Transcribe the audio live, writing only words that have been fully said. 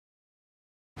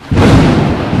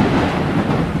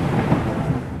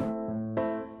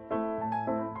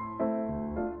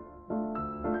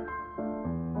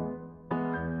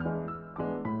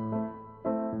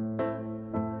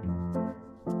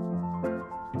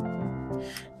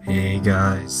Hey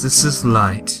guys, this is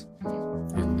Light.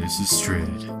 And this is Straight.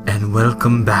 And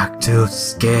welcome back to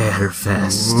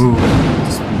Scarefest. Ooh.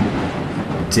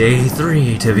 Day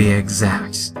 3 to be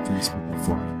exact.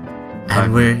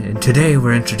 And today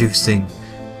we're introducing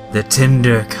the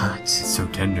Tender Cut. So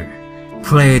tender.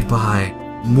 Played by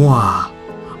moi,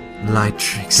 Light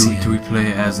Trixie. Do we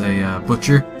play as a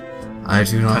butcher? I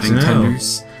do not Cutting know.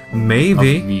 tenders?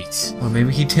 Maybe. Of meat. Or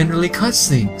maybe he tenderly cuts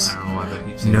things. I don't know why that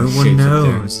keeps thinking No shapes one up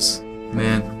knows. there.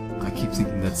 Man, I keep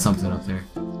thinking that's something up there.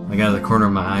 Like out of the corner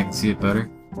of my eye, I can see it better.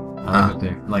 I like it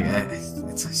there. Like, I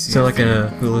see So like a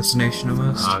hallucination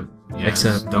almost? Yeah,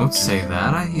 Except- don't say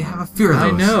that. I have a fear of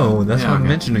those. I know, that's why I'm okay.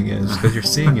 mentioning it, is because you're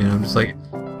seeing it. I'm just like,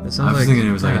 that sounds I was like thinking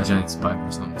it was like a that. giant spider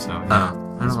or something, so...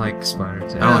 I don't like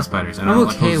spiders. I don't like spiders. I don't I'm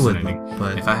like okay with hallucinating. them,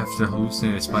 but... If I have to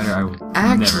hallucinate a spider, I will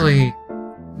Actually...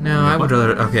 No, I would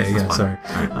rather... Okay, That's yeah, fine.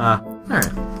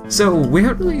 sorry. Alright. So, we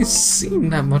haven't really seen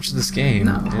that much of this game.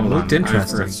 No, It hold looked on.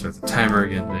 interesting. I start the timer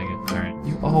again, dang it. Alright.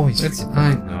 You always It's forget I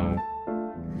that. know.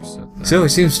 Reset that. So, it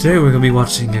seems today we're going to be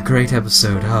watching a great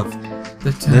episode of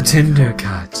The Tender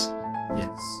Cut.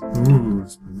 Yes. Ooh,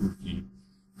 spooky.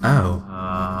 Oh.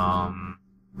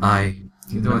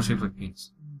 The one shaped like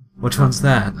beans. Which one's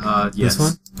that? Yes.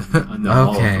 This one?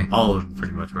 No, Okay. all of them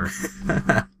pretty much were.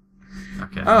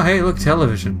 Okay. Oh, hey, look,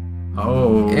 television.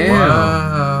 Oh, Ew.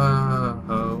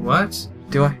 what?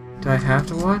 Do I have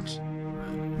to watch?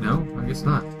 No, I guess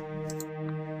not.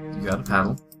 You got a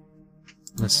paddle.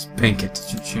 Let's pink it.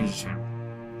 Should change the channel.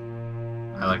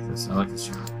 I like this. I like this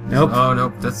channel. Nope. Oh,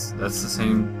 nope. That's the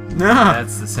same. Nah.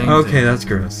 That's the same Okay, thing. that's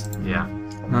gross. Yeah.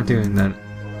 Not doing that.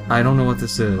 I don't know what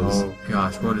this is. Oh,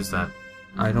 gosh. What is that?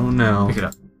 I don't know. Pick it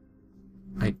up.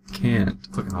 I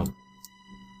can't. Click and hold.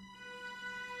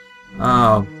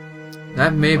 Oh.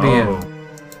 That may be Oh. it.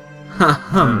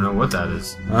 I don't know what that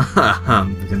is.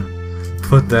 I'm gonna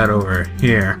put that over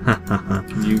here.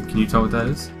 Can you tell what that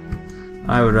is?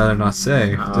 I would rather not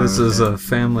say. Oh, This is okay. a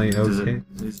family okay.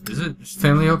 Is it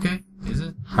family okay? Is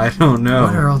it? I don't know.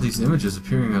 What are all these images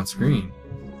appearing on screen?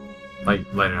 Like,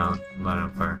 light it on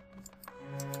fire.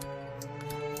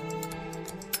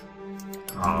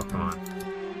 Oh, come on.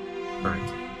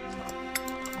 Perfect.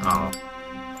 Oh.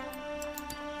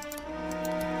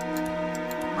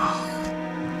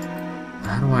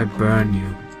 How do I burn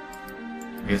you?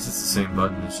 I guess it's the same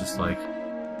button, it's just like...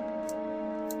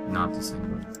 not the same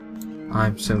button.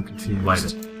 I'm so confused. Light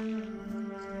it.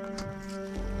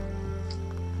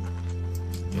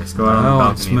 Yes, go out on the Oh,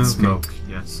 balcony and it's smoking. smoke.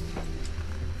 Yes.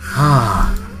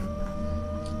 Ah.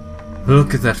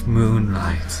 Look at that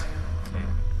moonlight. Okay.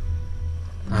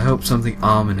 I hope something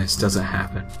ominous doesn't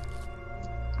happen.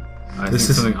 I This think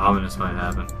is- something ominous might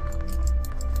happen.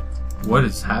 What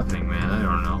is happening, man? I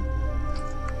don't know.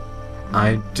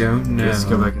 I don't know. Let's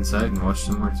go back inside and watch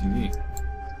some more TV.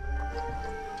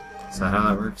 Is that how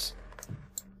that works?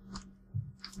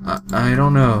 I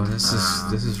don't know. This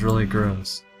is really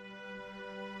gross.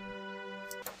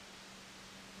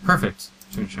 Perfect.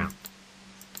 Change channel.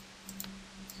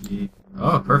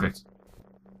 Oh, perfect.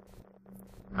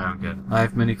 I don't get it. I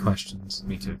have many questions.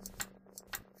 Me too.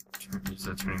 Is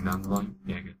that turning down the volume?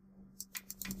 Yeah, good.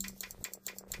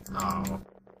 Oh.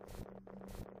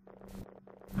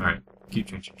 Alright, keep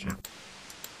changing channel.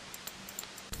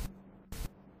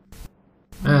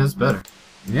 Yeah, that's better.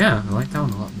 Yeah, I like that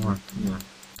one a lot more. Yeah.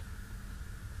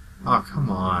 Oh, come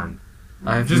on.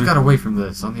 I've Just got away from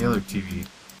this on the other TV.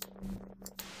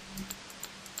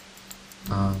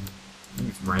 I think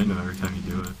it's random every time you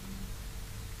do it.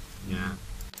 Yeah.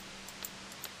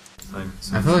 It's not even the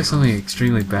same I feel like channel. something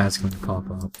extremely bad's going to pop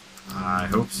up. I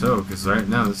hope so, because right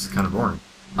now this is kind of boring.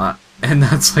 And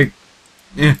that's like...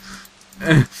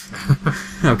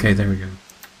 Okay, there we go.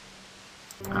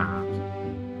 I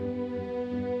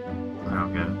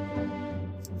don't get it.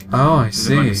 Oh, I Is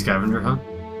see. it like a scavenger hunt?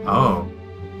 Oh.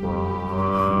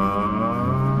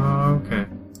 Whoa, okay.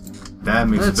 That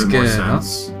makes That's a bit more good, huh?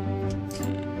 sense.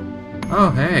 Oh,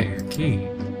 hey, a key.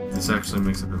 This actually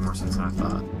makes a bit more sense than I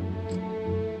thought.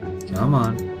 Come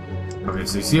on. Okay,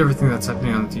 so you see everything that's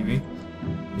happening on the TV? I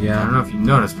don't Yeah. know if you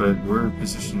noticed, but we're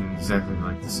positioned in exactly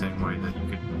like the same way that you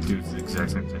could do the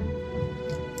exact same thing.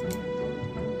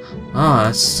 Oh,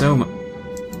 that's so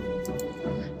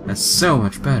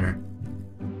much better.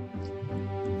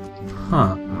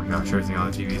 Huh. Oh my gosh, everything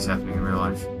on the TV is happening in real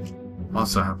life.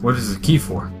 Also, what is the key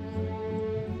for?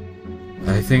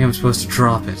 I think I'm supposed to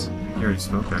drop it. You already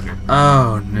smoked out here.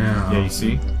 Oh, no. Yeah, you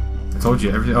see? I told you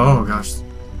everything. Oh gosh.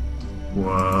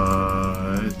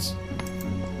 What?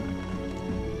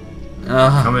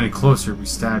 Come any closer, we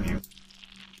stab you.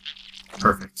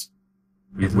 Perfect.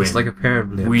 We It win. looks like a pair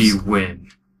of lips. We win.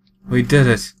 We did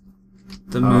it.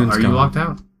 The moon's Are gone. you locked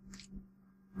out?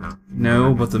 No.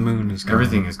 No, but the moon is gone.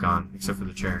 Everything is gone except for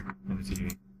the chair and the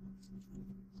TV.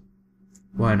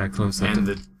 Why did I close that? And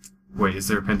the... Wait, is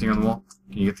there a painting on the wall?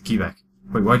 Can you get the key back?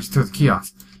 Wait, why'd you throw the key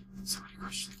off? So many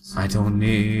questions. I don't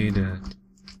need it.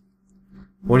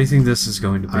 What do you think this is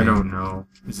going to be? I don't know.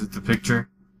 Is it the picture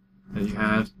that you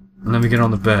had? Let me get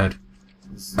on the bed.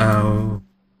 Oh.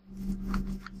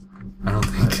 I don't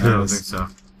think it is. I don't think so.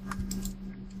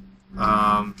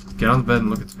 Get on the bed and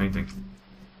look at the painting.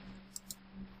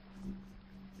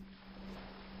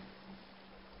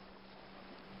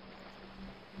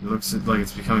 It looks like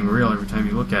it's becoming real every time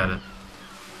you look at it.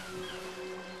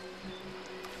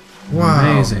 Wow.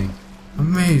 Amazing.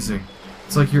 Amazing.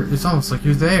 It's almost like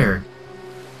you're there.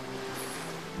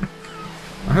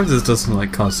 I hope this doesn't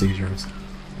like cause seizures.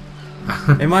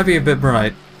 It might be a bit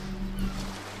bright.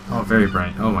 Oh, very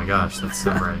bright. Oh my gosh, that's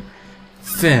so bright.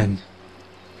 Finn.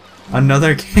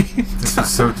 Another game. This was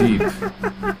so deep.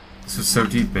 This was so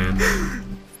deep, man.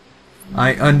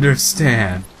 I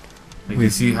understand. Like, you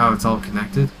see how it's all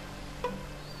connected?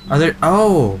 Are there...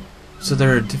 Oh! So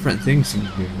there are different things you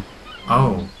can do.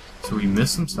 Oh. So we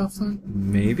missed some stuff then?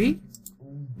 Maybe?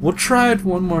 We'll try it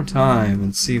one more time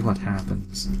and see what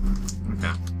happens.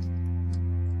 Okay.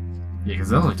 Yeah, because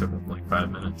that only took like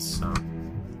 5 minutes, so...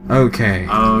 Okay.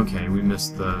 Oh, okay, we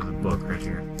missed the book right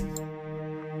here.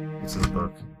 It's in the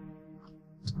book.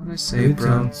 What did I say,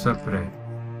 bro? Separate.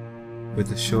 With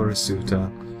the Shora Sutta.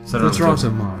 Set it on the Let's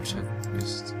table. March. I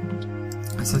just...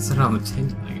 I said set it on the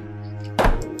table, nigga.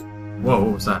 Whoa,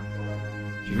 what was that?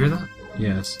 Did you hear that?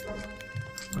 Yes.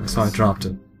 So I dropped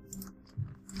it.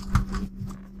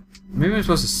 Maybe I'm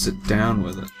supposed to sit down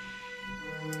with it.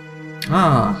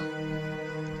 Ah!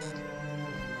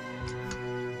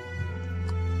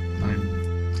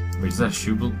 Wait, is that a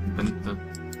shoe Oh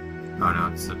no,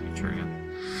 it's the picture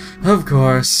again. Of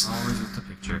course. Always with the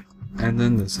picture. And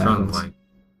then this Turn on happens. the light.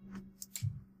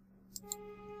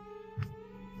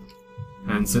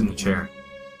 And sit in the chair.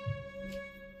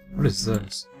 What is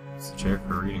this? It's a chair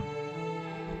for reading.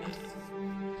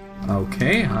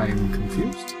 Okay, I'm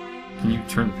confused. Can you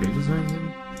turn the pages or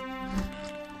anything?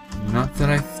 Not that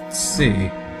I see.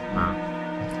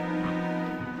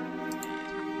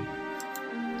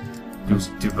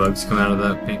 Do bugs come out of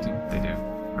that painting? They do.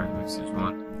 Right, let's see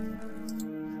one.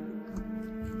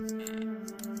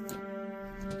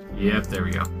 Yep, there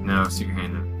we go. Now stick your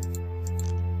hand in.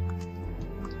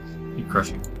 Keep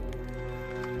crushing.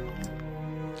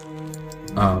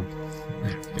 There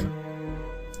we go.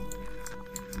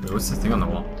 Wait, what's the thing on the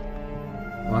wall?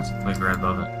 What? Like right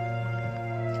above it.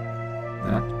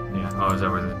 That? Yeah. Oh, is that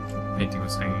where the painting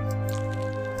was hanging?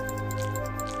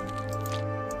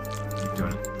 Keep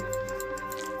doing it.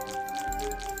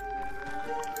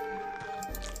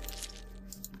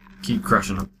 Keep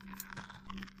crushing them.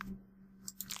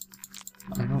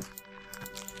 I don't...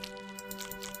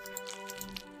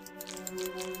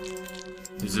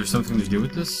 Is there something to do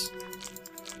with this?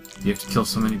 Do you have to kill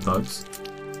so many bugs?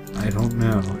 I don't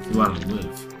know. If you let them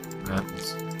live, what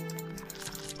happens?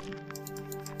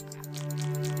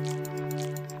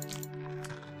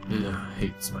 Yeah, I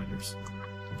hate spiders.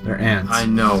 They're ants. I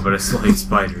know, but I still hate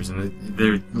spiders, and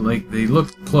they're like, they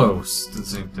look close to the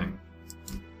same thing.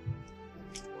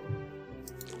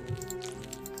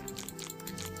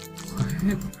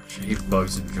 I hate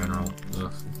bugs in general.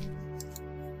 Ugh.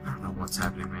 I don't know what's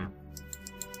happening, man.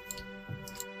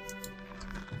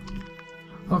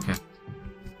 Okay.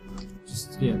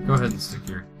 Just, yeah, go ahead and stick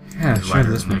your... Yeah, your sure,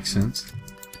 lighter this in there. makes sense.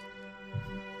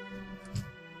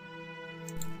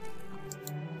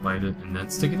 Light it and then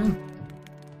stick it in.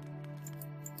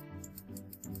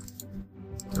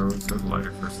 Throw the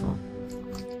lighter first of all.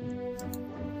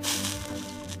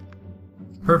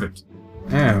 Perfect.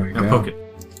 There we Now go. poke it.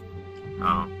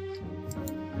 Oh.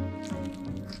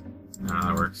 No,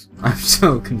 that works. I'm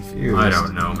so confused. I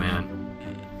don't know, man.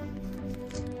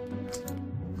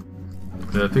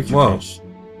 The picture Whoa. page.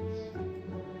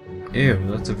 Ew,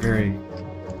 that's a very...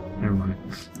 Never mind.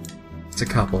 It's a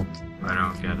couple. I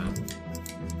don't get it.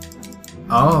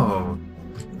 Oh.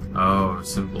 Oh,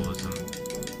 symbolism.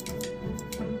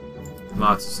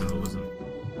 Lots of symbolism.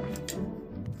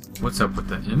 What's up with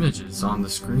the images on the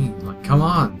screen? Like, come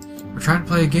on! We're trying to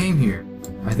play a game here!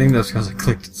 I think that's because I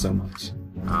clicked it so much.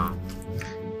 Oh.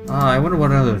 I wonder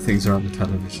what other things are on the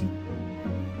television.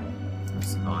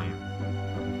 That's the volume.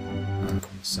 I'm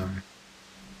sorry.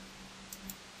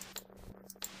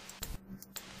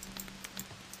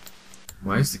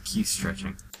 Why is the key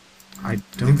stretching? I I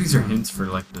don't think these are know. hints for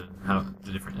like the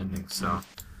different endings. So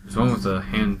there's one with a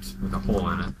hand with a hole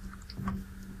in it.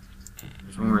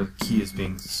 There's one where the key is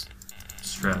being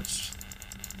stretched.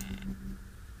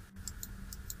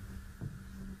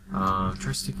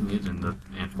 Try sticking it in the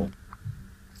anthole.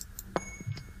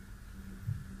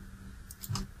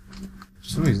 For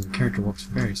some reason, the character walks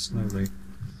very slowly.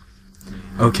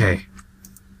 Okay,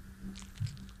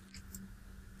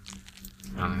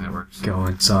 I don't think that works. go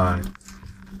inside.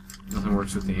 Nothing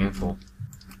works with the anthole.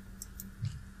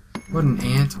 What an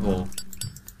anthole!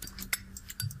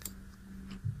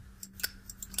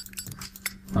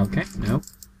 Okay, nope.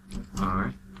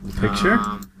 Alright. Picture?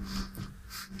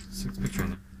 Stick the picture in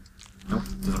there. Nope,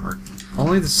 doesn't work.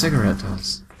 Only the cigarette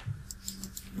does.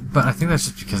 But I think that's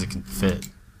just because it can fit.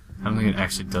 I don't think it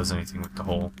actually does anything with the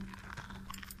hole.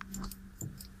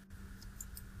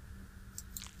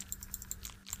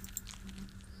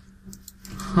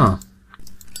 Huh.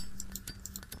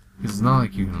 Because it's not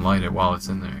like you can light it while it's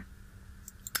in there.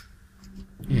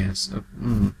 Yes. I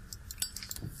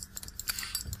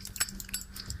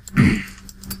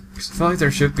feel like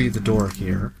there should be the door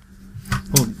here.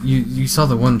 Well, you saw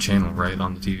the one channel, right,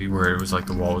 on the TV where it was like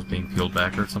the wall was being peeled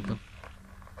back or something?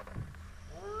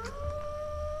 I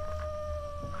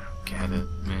don't get it,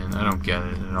 man. I don't get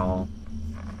it at all.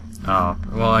 Oh,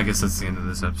 well, I guess that's the end of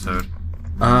this episode.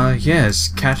 Yes.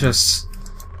 Catch us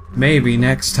maybe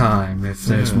next time if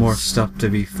there's more stuff to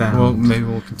be found. Well, maybe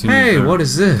we'll continue. Hey, what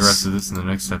is this? The rest of this in the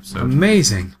next episode.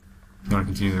 Amazing. You want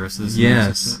to continue the rest of this?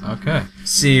 Yes. In the next episode? Okay.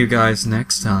 See you guys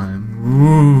next time.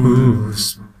 Ooh.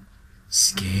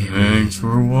 Scary. Thanks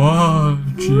for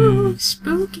watching.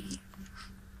 Spooky.